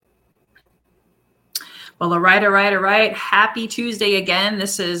Well, all right, all right, all right. Happy Tuesday again.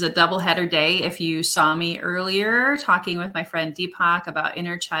 This is a doubleheader day. If you saw me earlier talking with my friend Deepak about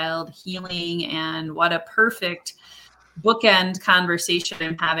inner child healing, and what a perfect bookend conversation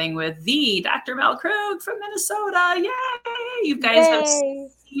I'm having with the Dr. Mel Krug from Minnesota. Yay! You guys have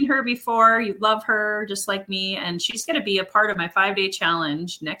seen her before. You love her just like me. And she's going to be a part of my 5-day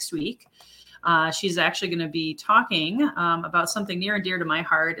challenge next week. She's actually going to be talking about something near and dear to my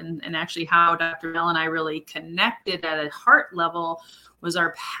heart, and actually how Dr. Mel and I really connected at a heart level was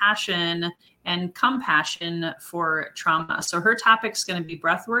our passion and compassion for trauma. So her topic is going to be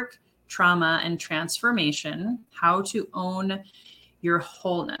breathwork, trauma, and transformation, how to own your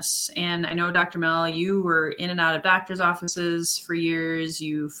wholeness. And I know, Dr. Mel, you were in and out of doctor's offices for years.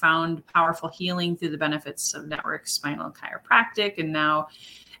 You found powerful healing through the benefits of network spinal chiropractic. And now,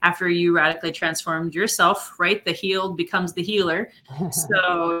 after you radically transformed yourself, right? The healed becomes the healer.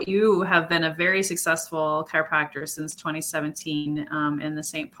 So you have been a very successful chiropractor since 2017 in the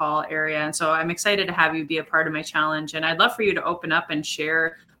St. Paul area. And so I'm excited to have you be a part of my challenge. And I'd love for you to open up and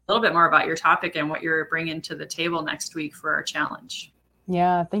share a little bit more about your topic and what you're bringing to the table next week for our challenge.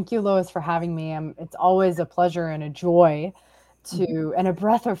 Yeah, thank you, Lois, for having me. It's always a pleasure and a joy and a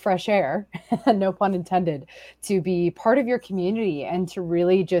breath of fresh air, no pun intended, to be part of your community and to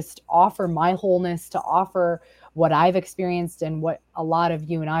really just offer my wholeness, to offer what I've experienced and what a lot of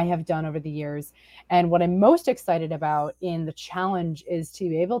you and I have done over the years. And what I'm most excited about in the challenge is to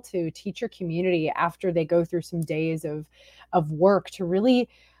be able to teach your community after they go through some days of work to really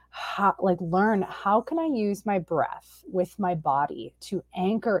learn how can I use my breath with my body to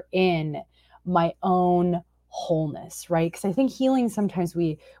anchor in my own wholeness, right? Because I think healing, sometimes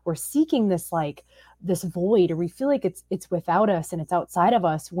we're seeking this void, or we feel like it's without us and it's outside of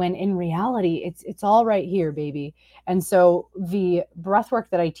us, when in reality it's all right here, baby. And so the breath work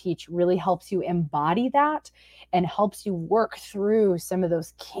that I teach really helps you embody that and helps you work through some of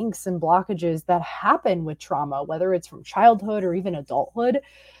those kinks and blockages that happen with trauma, whether it's from childhood or even adulthood.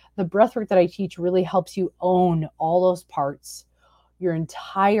 The breath work that I teach really helps you own all those parts, your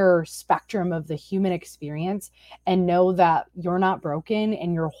entire spectrum of the human experience, and know that you're not broken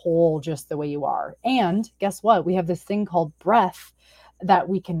and you're whole just the way you are. And guess what? We have this thing called breath that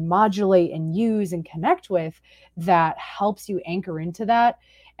we can modulate and use and connect with that helps you anchor into that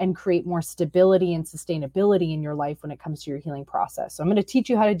and create more stability and sustainability in your life when it comes to your healing process. So I'm going to teach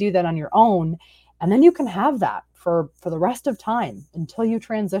you how to do that on your own. And then you can have that for the rest of time until you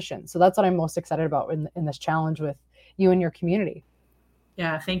transition. So that's what I'm most excited about in this challenge with you and your community.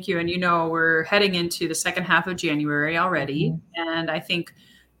 Yeah, thank you. And we're heading into the second half of January already. Mm-hmm. And I think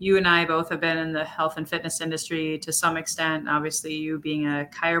you and I both have been in the health and fitness industry to some extent. Obviously, you being a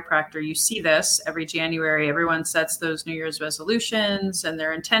chiropractor, you see this every January. Everyone sets those New Year's resolutions and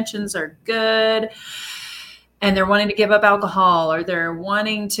their intentions are good. And they're wanting to give up alcohol, or they're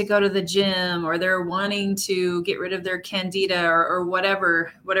wanting to go to the gym, or they're wanting to get rid of their candida, or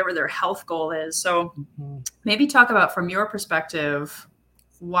whatever their health goal is. So maybe talk about, from your perspective,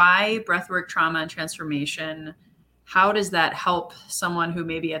 why breathwork, trauma, and transformation. How does that help someone who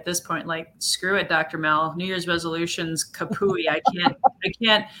maybe at this point, like, screw it, Dr. Mel, New Year's resolutions, kapooey. I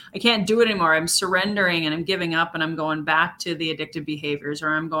can't do it anymore. I'm surrendering and I'm giving up and I'm going back to the addictive behaviors, or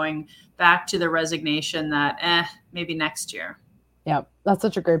I'm going back to the resignation that maybe next year. Yeah, that's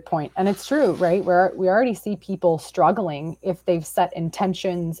such a great point. And it's true, right? We already see people struggling if they've set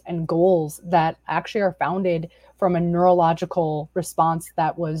intentions and goals that actually are founded from a neurological response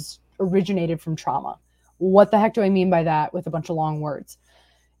that was originated from trauma. What the heck do I mean by that with a bunch of long words?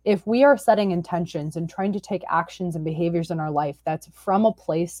 If we are setting intentions and trying to take actions and behaviors in our life that's from a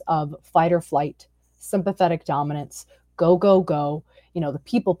place of fight or flight, sympathetic dominance, go, go, go, the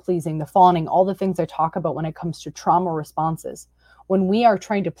people pleasing, the fawning, all the things I talk about when it comes to trauma responses. When we are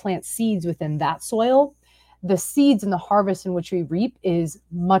trying to plant seeds within that soil, the seeds and the harvest in which we reap is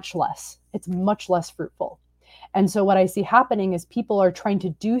much less. It's much less fruitful. And so what I see happening is people are trying to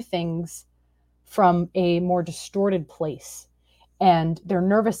do things from a more distorted place. And their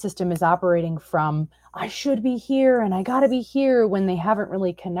nervous system is operating from, I should be here and I got to be here, when they haven't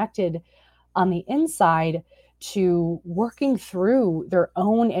really connected on the inside to working through their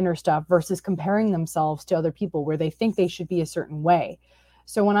own inner stuff versus comparing themselves to other people where they think they should be a certain way.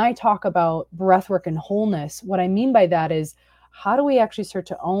 So when I talk about breathwork and wholeness, what I mean by that is, how do we actually start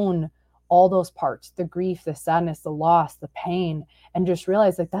to own all those parts, the grief, the sadness, the loss, the pain, and just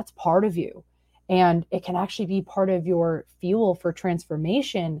realize that that's part of you. And it can actually be part of your fuel for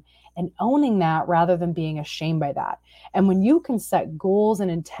transformation, and owning that rather than being ashamed by that. And when you can set goals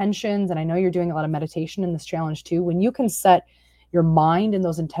and intentions, and I know you're doing a lot of meditation in this challenge too, when you can set your mind and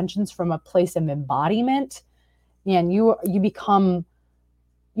those intentions from a place of embodiment, man, you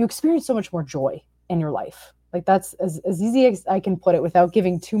experience so much more joy in your life. Like that's as easy as I can put it without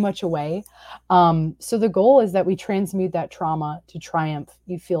giving too much away. So the goal is that we transmute that trauma to triumph.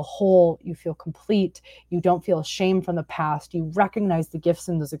 You feel whole, you feel complete, you don't feel ashamed from the past. You recognize the gifts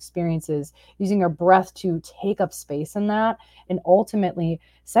in those experiences, using our breath to take up space in that, and ultimately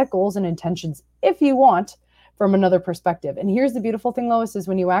set goals and intentions if you want from another perspective. And here's the beautiful thing, Lois, is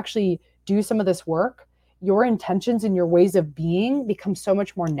when you actually do some of this work, your intentions and your ways of being become so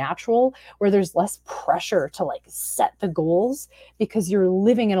much more natural, where there's less pressure to like set the goals, because you're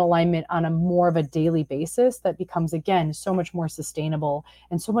living in alignment on a more of a daily basis that becomes, again, so much more sustainable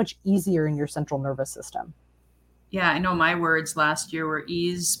and so much easier in your central nervous system. Yeah, I know my words last year were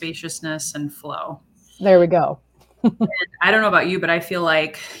ease, spaciousness, and flow. There we go. I don't know about you, but I feel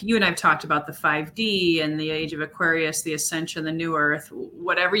like you and I've talked about the 5D and the age of Aquarius, the ascension, the new earth,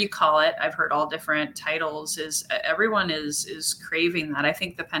 whatever you call it. I've heard all different titles. Is everyone is craving that. I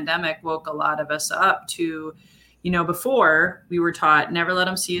think the pandemic woke a lot of us up to, before we were taught never let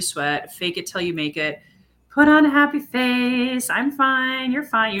them see you sweat, fake it till you make it, put on a happy face. I'm fine. You're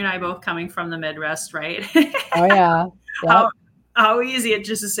fine. You and I both coming from the Midwest, right? Oh yeah. Yep. How easy it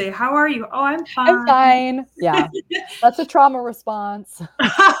just to say, how are you? Oh, I'm fine. I'm fine. Yeah. That's a trauma response.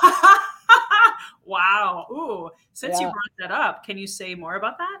 Wow. Ooh, since you brought that up, can you say more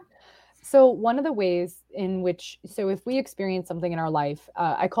about that? So one of the ways in which, so if we experience something in our life,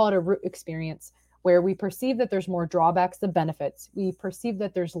 I call it a root experience, where we perceive that there's more drawbacks than benefits. We perceive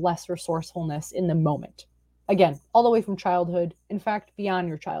that there's less resourcefulness in the moment. Again, all the way from childhood, in fact, beyond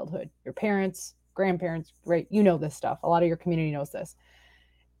your childhood, your parents, grandparents, right? You know this stuff. A lot of your community knows this.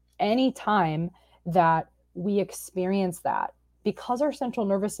 Anytime that we experience that, because our central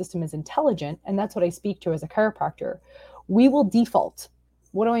nervous system is intelligent, and that's what I speak to as a chiropractor, we will default.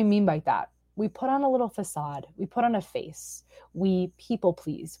 What do I mean by that? We put on a little facade, we put on a face, we people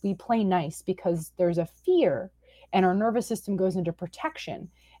please, we play nice because there's a fear, and our nervous system goes into protection,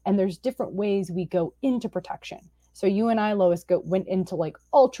 and there's different ways we go into protection. So you and I, Lois, went into like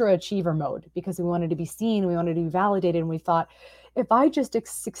ultra achiever mode because we wanted to be seen, we wanted to be validated, and we thought, if I just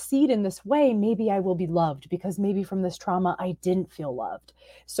succeed in this way, maybe I will be loved, because maybe from this trauma, I didn't feel loved.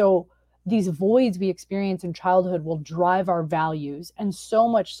 So these voids we experience in childhood will drive our values. And so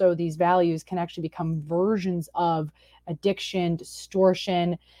much so, these values can actually become versions of addiction,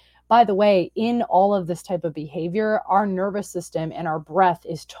 distortion. By the way, in all of this type of behavior, our nervous system and our breath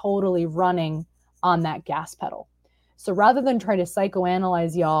is totally running on that gas pedal. So rather than try to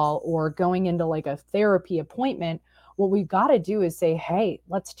psychoanalyze y'all or going into like a therapy appointment, what we've got to do is say, hey,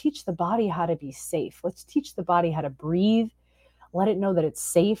 let's teach the body how to be safe. Let's teach the body how to breathe. Let it know that it's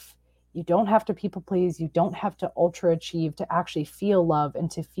safe. You don't have to people please. You don't have to ultra achieve to actually feel love and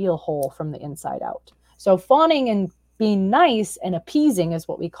to feel whole from the inside out. So fawning and being nice and appeasing, is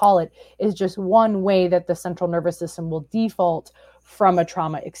what we call it, is just one way that the central nervous system will default from a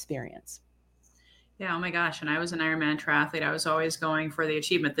trauma experience. Yeah. Oh my gosh. And I was an Ironman triathlete. I was always going for the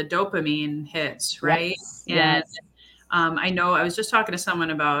achievement, the dopamine hits, right? Yes, And yes. I know I was just talking to someone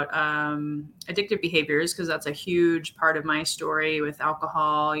about addictive behaviors, because that's a huge part of my story with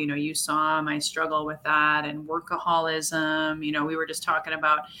alcohol. You saw my struggle with that, and workaholism. We were just talking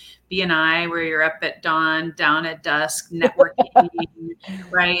about BNI, where you're up at dawn, down at dusk, networking,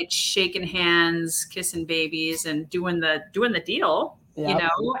 right? Shaking hands, kissing babies, and doing the deal, Yep.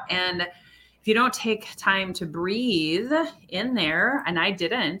 and if you don't take time to breathe in there, and I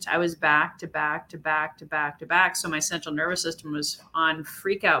didn't, I was back to back to back to back to back. So my central nervous system was on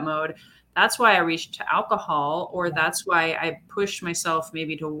freak out mode. That's why I reached to alcohol, or that's why I pushed myself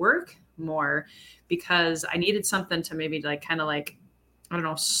maybe to work more, because I needed something to maybe I don't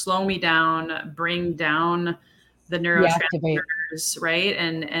know, slow me down, bring down the neurotransmitters, right?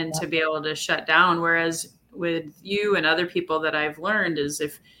 And to be able to shut down. Whereas with you and other people that I've learned is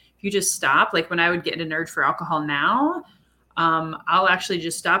if you just stop, like when I would get in an urge for alcohol now, I'll actually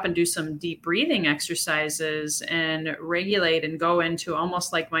just stop and do some deep breathing exercises and regulate and go into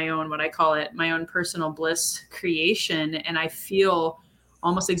almost like my own, what I call it, my own personal bliss creation. And I feel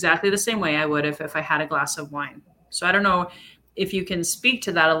almost exactly the same way I would if I had a glass of wine. So I don't know if you can speak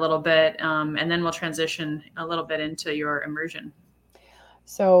to that a little bit, and then we'll transition a little bit into your immersion.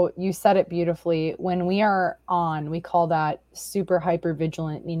 So you said it beautifully. When we are on, we call that super hyper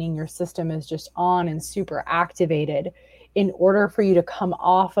vigilant, meaning your system is just on and super activated. In order for you to come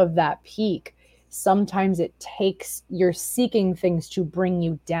off of that peak, sometimes it takes, you're seeking things to bring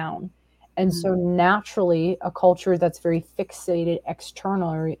you down. And so naturally, a culture that's very fixated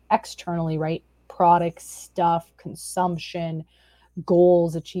externally, right? Products, stuff, consumption,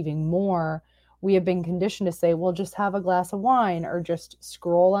 goals, achieving more, we have been conditioned to say, well, just have a glass of wine or just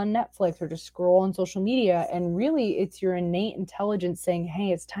scroll on Netflix or just scroll on social media. And really, it's your innate intelligence saying,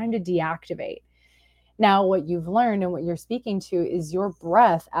 hey, it's time to deactivate. Now, what you've learned and what you're speaking to is your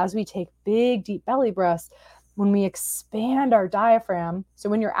breath. As we take big, deep belly breaths, when we expand our diaphragm, so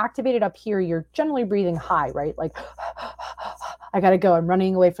when you're activated up here, you're generally breathing high, right? Like, I got to go. I'm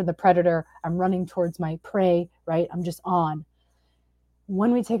running away from the predator. I'm running towards my prey, right? I'm just on.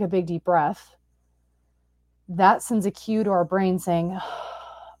 When we take a big, deep breath, that sends a cue to our brain saying,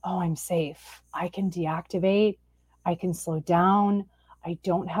 oh, I'm safe. I can deactivate. I can slow down. I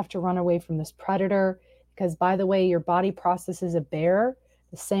don't have to run away from this predator. Because, by the way, your body processes a bear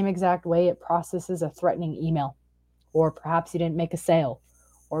the same exact way it processes a threatening email. Or perhaps you didn't make a sale,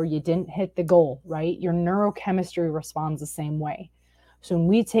 or you didn't hit the goal, right? Your neurochemistry responds the same way. So when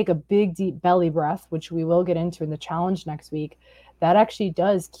we take a big, deep belly breath, which we will get into in the challenge next week, that actually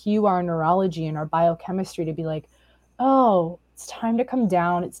does cue our neurology and our biochemistry to be like, oh, it's time to come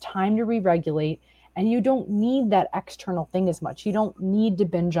down. It's time to re-regulate. And you don't need that external thing as much. You don't need to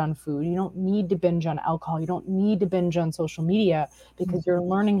binge on food. You don't need to binge on alcohol. You don't need to binge on social media, because you're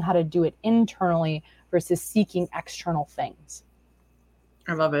learning how to do it internally versus seeking external things.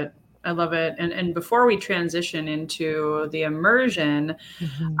 I love it. I love it. And before we transition into the immersion,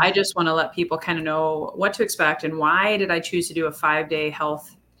 I just want to let people kind of know what to expect and why did I choose to do a 5-day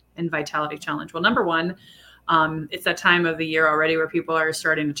health and vitality challenge. Well, number one, it's that time of the year already where people are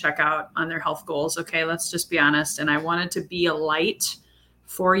starting to check out on their health goals. Okay, let's just be honest. And I wanted to be a light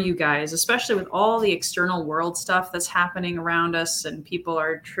for you guys, especially with all the external world stuff that's happening around us and people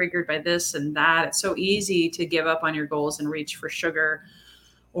are triggered by this and that. It's so easy to give up on your goals and reach for sugar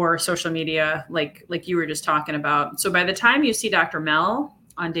or social media, like you were just talking about. So by the time you see Dr. Mel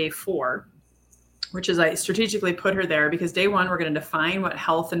on day 4, which is, I strategically put her there because day 1, we're going to define what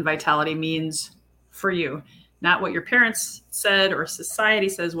health and vitality means for you, not what your parents said or society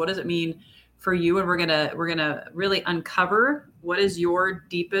says. What does it mean for you? And we're gonna really uncover what is your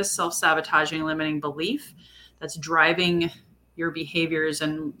deepest self-sabotaging limiting belief that's driving your behaviors.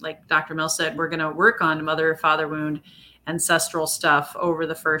 And like Dr. Mel said, we're going to work on mother, father wound, ancestral stuff over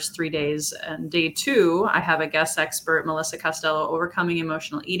the first 3 days. And day 2, I have a guest expert, Melissa Costello, overcoming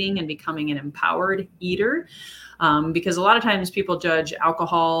emotional eating and becoming an empowered eater. Because a lot of times people judge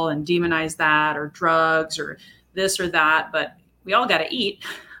alcohol and demonize that, or drugs or this or that, but we all got to eat,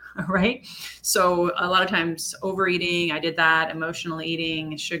 right? So a lot of times overeating, I did that, emotional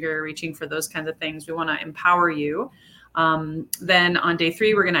eating, sugar, reaching for those kinds of things. We want to empower you. Then on day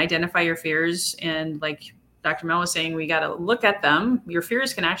 3, we're going to identify your fears. And like Dr. Mel was saying, we got to look at them. Your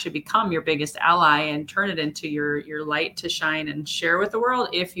fears can actually become your biggest ally and turn it into your light to shine and share with the world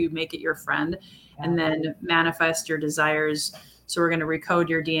if you make it your friend. Yeah. And then manifest your desires. So we're going to recode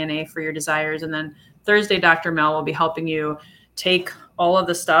your DNA for your desires. And then Thursday, Dr. Mel will be helping you take all of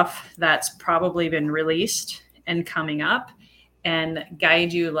the stuff that's probably been released and coming up and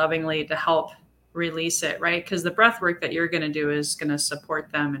guide you lovingly to help release it, right? Because the breath work that you're going to do is going to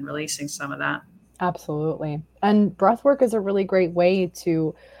support them in releasing some of that. Absolutely. And breath work is a really great way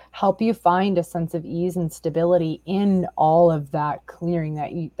to help you find a sense of ease and stability in all of that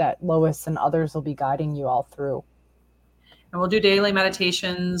clearing that Lois and others will be guiding you all through. And we'll do daily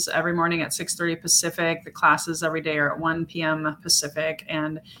meditations every morning at 6:30 Pacific. The classes every day are at 1 p.m. Pacific.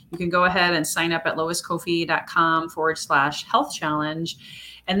 And you can go ahead and sign up at loiscofi.com/health challenge.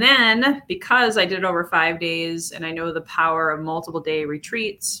 And then because I did it over 5 days and I know the power of multiple day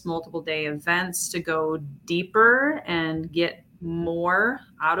retreats, multiple day events to go deeper and get more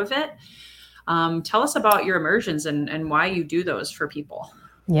out of it. Tell us about your immersions and why you do those for people.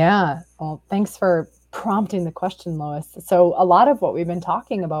 Yeah. Well, thanks for prompting the question, Lois. So a lot of what we've been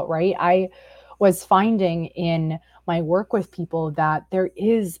talking about, right? I was finding in my work with people that there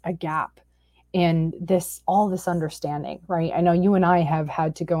is a gap in all this understanding, right? I know you and I have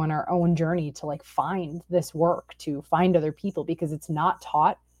had to go on our own journey to find this work, to find other people, because it's not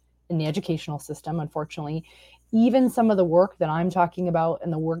taught in the educational system, unfortunately. Even some of the work that I'm talking about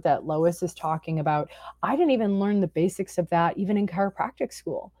and the work that Lois is talking about, I didn't even learn the basics of that even in chiropractic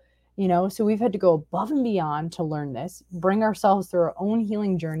school. So we've had to go above and beyond to learn this, bring ourselves through our own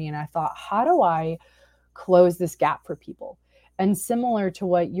healing journey. And I thought, how do I close this gap for people? And similar to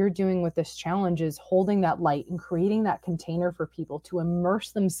what you're doing with this challenge is holding that light and creating that container for people to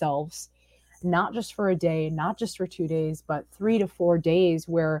immerse themselves, not just for a day, not just for 2 days, but 3 to 4 days,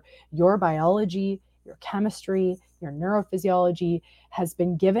 where your biology, your chemistry, your neurophysiology has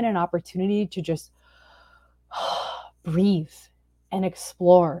been given an opportunity to just breathe and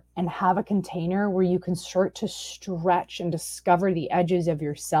explore and have a container where you can start to stretch and discover the edges of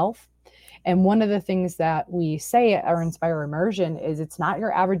yourself. And one of the things that we say at our Inspire Immersion is it's not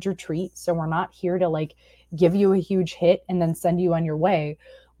your average retreat. So we're not here to like give you a huge hit and then send you on your way.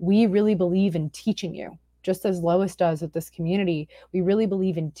 We really believe in teaching you, just as Lois does with this community. We really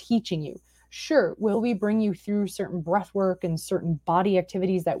believe in teaching you. Sure, will we bring you through certain breath work and certain body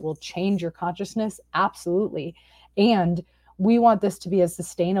activities that will change your consciousness? Absolutely. And we want this to be as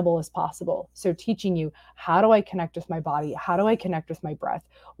sustainable as possible. So teaching you, how do I connect with my body? How do I connect with my breath?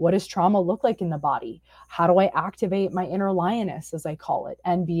 What does trauma look like in the body? How do I activate my inner lioness, as I call it,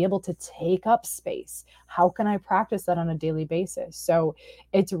 and be able to take up space? How can I practice that on a daily basis? So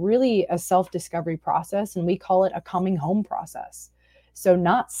it's really a self-discovery process, and we call it a coming home process. So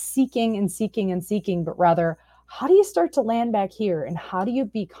not seeking and seeking and seeking, but rather, how do you start to land back here? And how do you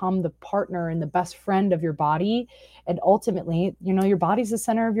become the partner and the best friend of your body? And ultimately, your body's the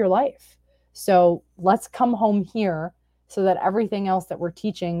center of your life. So let's come home here so that everything else that we're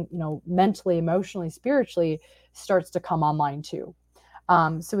teaching, mentally, emotionally, spiritually, starts to come online too.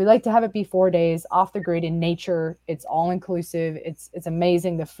 So we like to have it be 4 days off the grid in nature. It's all inclusive. It's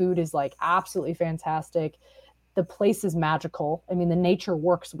amazing. The food is like absolutely fantastic. The place is magical. I mean, the nature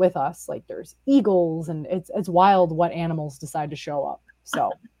works with us. Like there's eagles, and it's wild what animals decide to show up. So.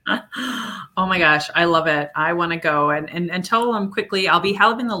 Oh my gosh, I love it. I want to go and tell them quickly. I'll be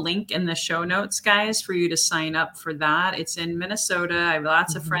having the link in the show notes, guys, for you to sign up for that. It's in Minnesota. I have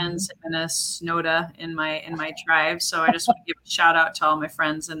lots of friends in Minnesota in my tribe. So I just want to give a shout out to all my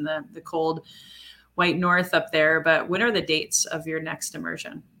friends in the cold white north up there. But when are the dates of your next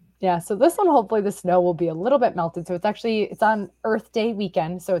immersion? Yeah, so this one, hopefully the snow will be a little bit melted. So it's on Earth Day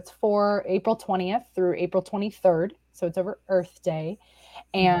weekend. So it's for April 20th through April 23rd. So it's over Earth Day.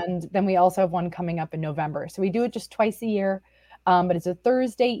 And then we also have one coming up in November. So we do it just twice a year, but it's a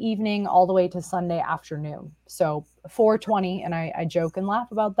Thursday evening all the way to Sunday afternoon. So 4:20, and I joke and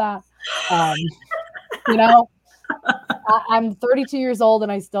laugh about that. I'm 32 years old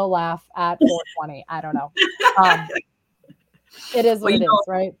and I still laugh at 4:20. I don't know. It is what it is,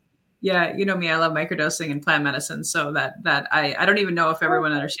 right? Yeah, you know me, I love microdosing and plant medicine. So that I don't even know if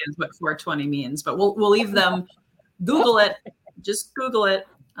everyone understands what 420 means, but we'll leave them. Google it. Just Google it.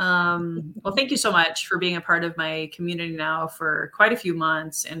 Well, thank you so much for being a part of my community now for quite a few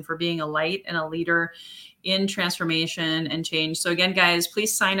months, and for being a light and a leader in transformation and change. So again, guys,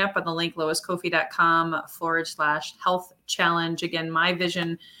 please sign up on the link loiscofi.com/health challenge. Again, my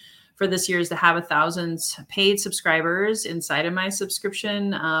vision for this year is to have 1,000 paid subscribers inside of my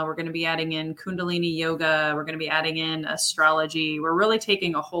subscription. We're going to be adding in Kundalini yoga. We're going to be adding in astrology. We're really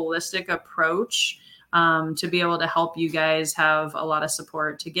taking a holistic approach to be able to help you guys have a lot of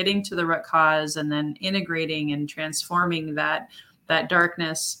support to getting to the root cause, and then integrating and transforming that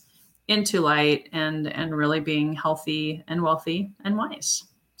darkness into light, and really being healthy and wealthy and wise.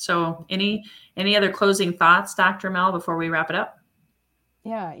 So any other closing thoughts, Dr. Mel, before we wrap it up?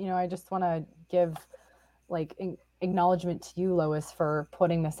 Yeah, I just want to give acknowledgement to you, Lois, for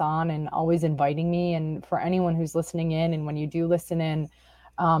putting this on and always inviting me. And for anyone who's listening in, and when you do listen in,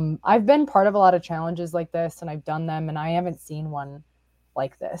 I've been part of a lot of challenges like this, and I've done them, and I haven't seen one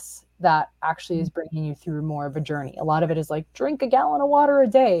like this that actually is bringing you through more of a journey. A lot of it is like, drink a gallon of water a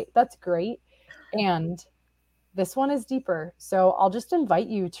day. That's great. And this one is deeper. So I'll just invite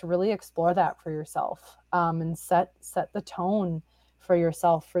you to really explore that for yourself, and set the tone for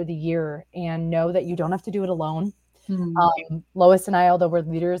yourself for the year, and know that you don't have to do it alone. Lois and I, although we're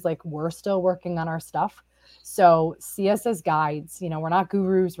leaders, we're still working on our stuff. So see us as guides. We're not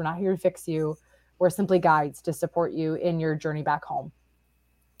gurus. We're not here to fix you. We're simply guides to support you in your journey back home.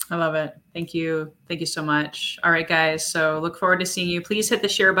 I love it. Thank you. Thank you so much. All right, guys. So look forward to seeing you. Please hit the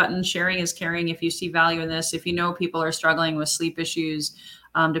share button. Sharing is caring. If you see value in this, if you know people are struggling with sleep issues,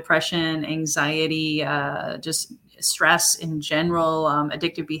 depression, anxiety, just stress in general,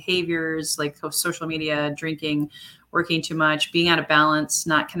 addictive behaviors like social media, drinking, working too much, being out of balance,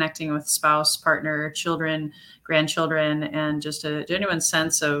 not connecting with spouse, partner, children, grandchildren, and just a genuine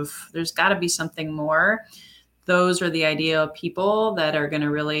sense of there's got to be something more. Those are the ideal people that are going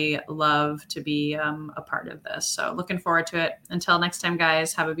to really love to be a part of this. So looking forward to it. Until next time,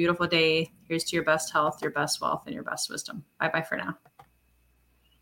 guys, have a beautiful day. Here's to your best health, your best wealth, and your best wisdom. Bye-bye for now.